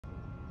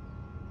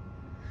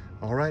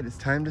All right, it's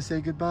time to say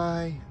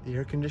goodbye. The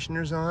air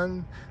conditioner's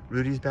on.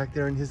 Rudy's back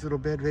there in his little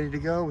bed ready to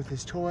go with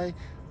his toy.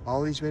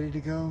 Ollie's ready to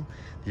go.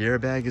 The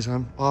airbag is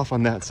off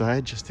on that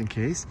side just in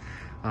case.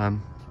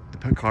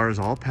 The car is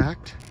all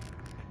packed.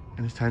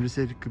 And it's time to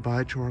say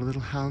goodbye to our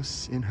little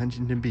house in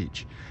Huntington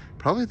Beach.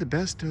 Probably the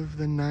best of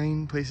the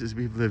 9 places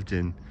we've lived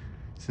in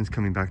since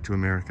coming back to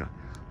America.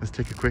 Let's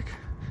take a quick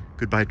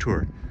goodbye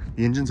tour.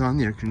 The engine's on,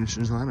 the air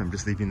conditioner's on. I'm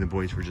just leaving the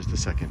boys for just a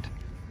second.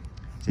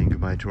 Saying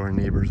goodbye to our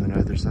neighbors on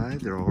either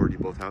side. They're already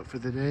both out for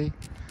the day.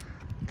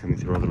 Coming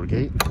through our little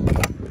gate.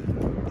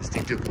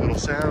 Distinctive little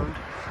sound.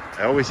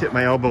 I always hit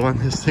my elbow on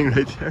this thing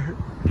right there.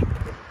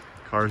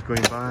 Cars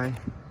going by.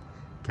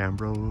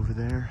 Cambro over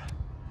there.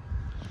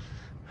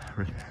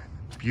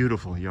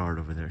 Beautiful yard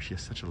over there. She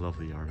has such a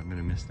lovely yard. I'm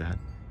gonna miss that.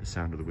 The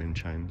sound of the wind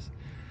chimes.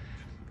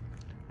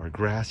 Our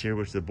grass here,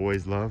 which the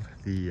boys love.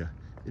 It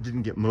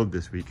didn't get mowed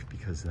this week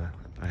because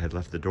I had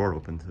left the door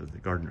open so the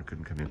gardener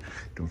couldn't come in.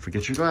 Don't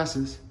forget your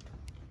glasses.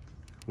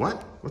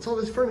 What? What's all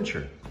this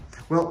furniture?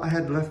 Well, I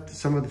had left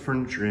some of the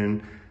furniture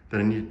in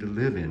that I needed to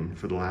live in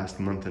for the last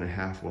month and a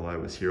half while I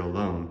was here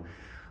alone.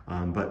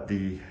 But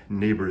the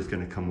neighbor is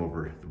gonna come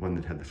over, the one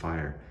that had the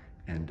fire,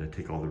 and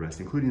take all the rest,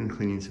 including the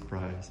cleaning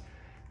supplies,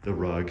 the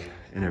rug,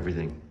 and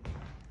everything.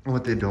 And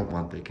what they don't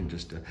want, they can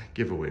just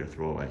give away or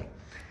throw away.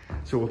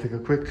 So we'll take a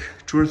quick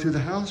tour through the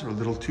house, our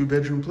little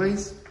 2-bedroom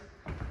place.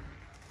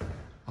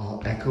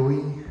 All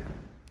echoey.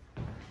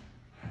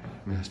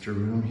 Master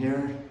room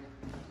here,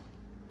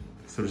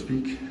 so to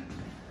speak.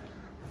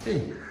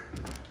 Hey.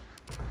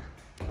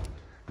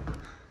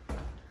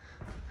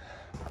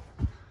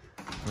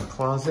 A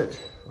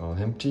closet, all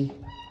empty.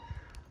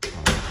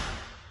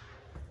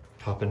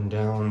 Popping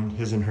down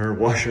his and her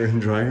washer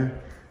and dryer.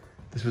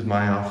 This was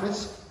my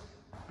office.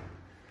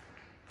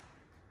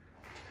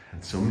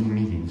 Had so many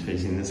meetings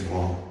facing this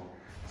wall.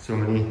 So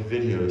many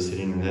videos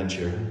sitting in that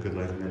chair. Good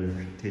life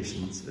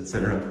meditations,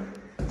 etc.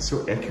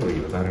 So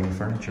echoey without any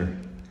furniture.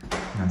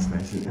 Now it's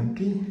nice and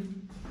empty.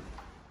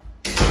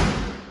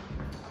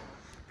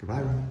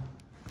 Goodbye room.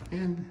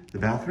 And the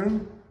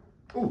bathroom.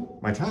 Oh,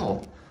 my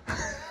towel.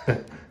 I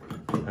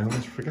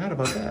almost forgot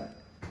about that.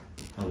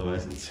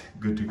 Otherwise it's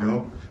good to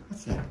go.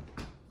 What's that?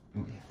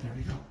 Oh, yeah, there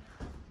we go.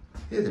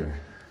 Hey there.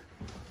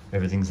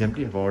 Everything's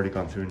empty. I've already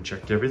gone through and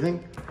checked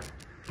everything.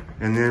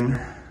 And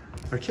then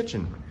our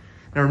kitchen.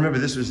 Now remember,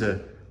 this was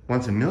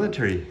once a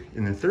military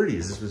in the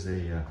 30s. This was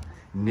a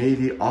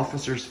Navy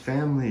officers'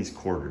 families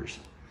quarters.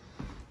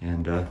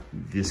 And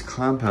this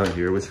compound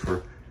here was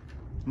for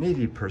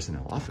Navy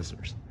personnel,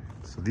 officers.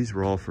 So these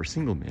were all for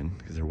single men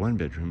because they're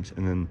 1-bedrooms.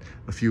 And then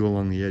a few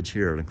along the edge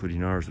here,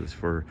 including ours, was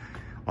for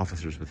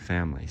officers with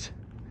families.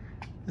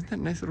 Isn't that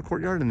a nice little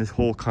courtyard? And this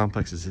whole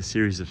complex is a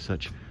series of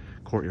such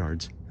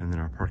courtyards. And then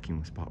our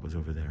parking spot was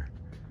over there.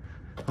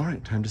 All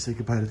right, time to say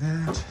goodbye to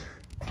that.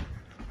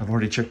 I've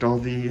already checked all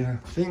the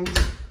things.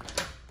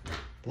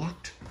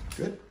 Blocked,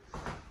 good.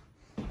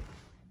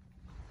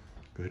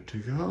 Good to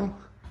go.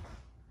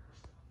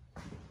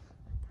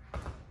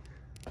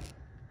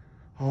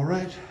 All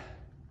right.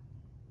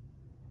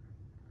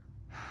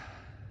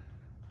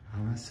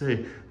 Let's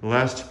see, the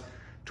last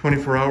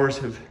 24 hours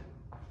have,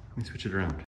 let me switch it around.